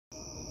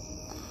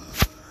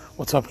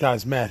What's up,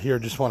 guys? Matt here.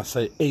 Just want to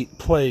say 8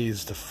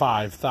 plays to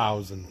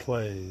 5,000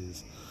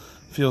 plays.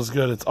 Feels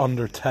good. It's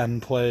under 10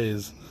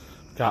 plays.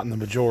 Gotten the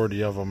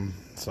majority of them,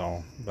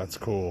 so that's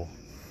cool.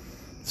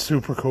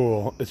 Super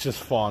cool. It's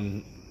just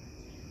fun,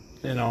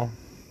 you know?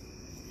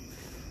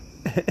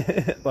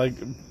 Like,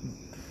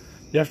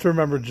 you have to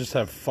remember to just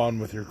have fun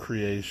with your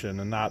creation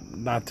and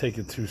not take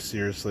it too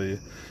seriously.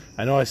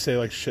 I know I say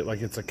like shit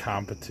like it's a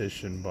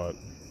competition, but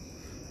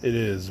it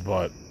is,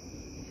 but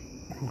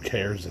who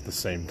cares at the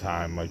same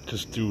time? Like,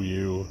 just do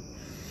you.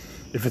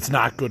 If it's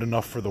not good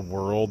enough for the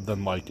world,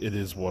 then like it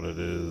is what it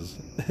is.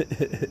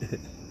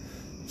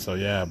 So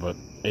yeah, but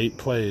 8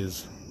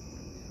 plays.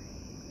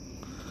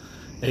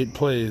 8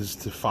 plays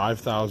to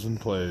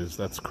 5,000 plays.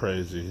 That's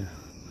crazy.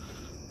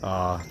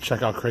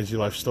 Check out Crazy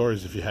Life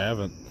Stories if you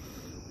haven't.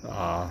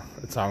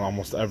 It's on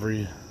almost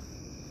every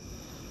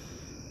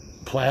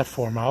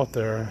platform out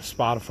there.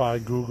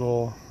 Spotify,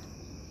 Google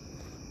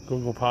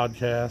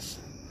Podcasts,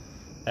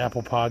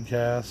 Apple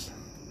Podcasts,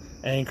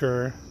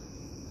 Anchor,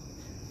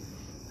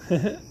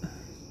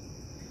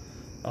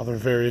 other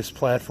various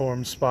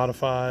platforms,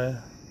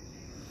 Spotify.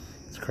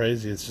 It's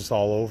crazy. It's just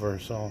all over.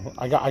 So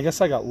I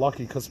guess I got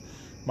lucky because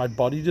my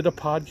buddy did a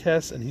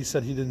podcast and he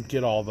said he didn't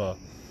get all the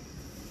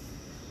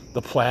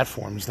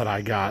platforms that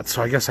I got.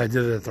 So I guess I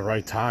did it at the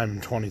right time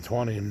in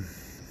 2020.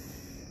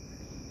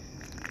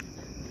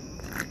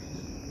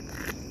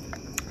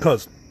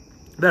 Because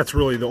that's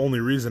really the only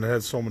reason it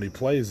has so many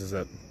plays, is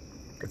that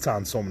it's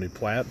on so many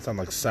it's on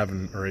like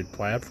 7 or 8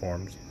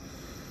 platforms.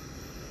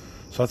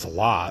 So that's a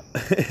lot.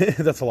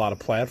 That's a lot of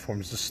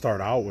platforms to start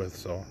out with.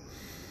 So,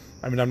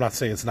 I mean, I'm not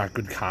saying it's not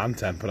good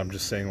content, but I'm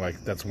just saying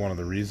like that's one of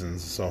the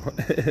reasons. So,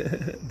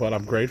 but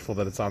I'm grateful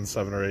that it's on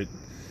 7 or 8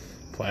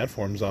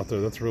 platforms out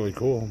there. That's really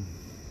cool.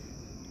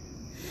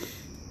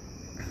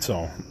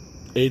 So,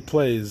 8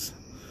 plays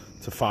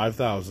to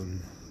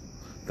 5,000.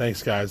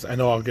 Thanks, guys. I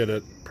know I'll get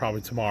it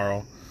probably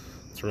tomorrow.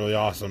 It's really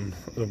awesome.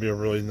 It'll be a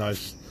really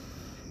nice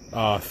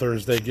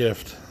Thursday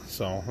gift.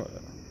 So,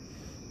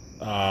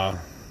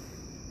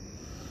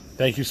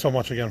 thank you so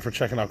much again for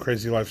checking out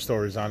Crazy Life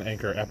Stories on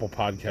Anchor, Apple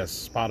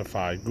Podcasts,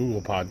 Spotify,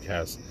 Google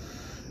Podcasts,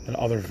 and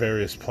other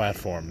various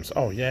platforms.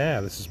 Oh,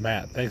 yeah, this is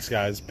Matt. Thanks,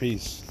 guys.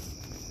 Peace.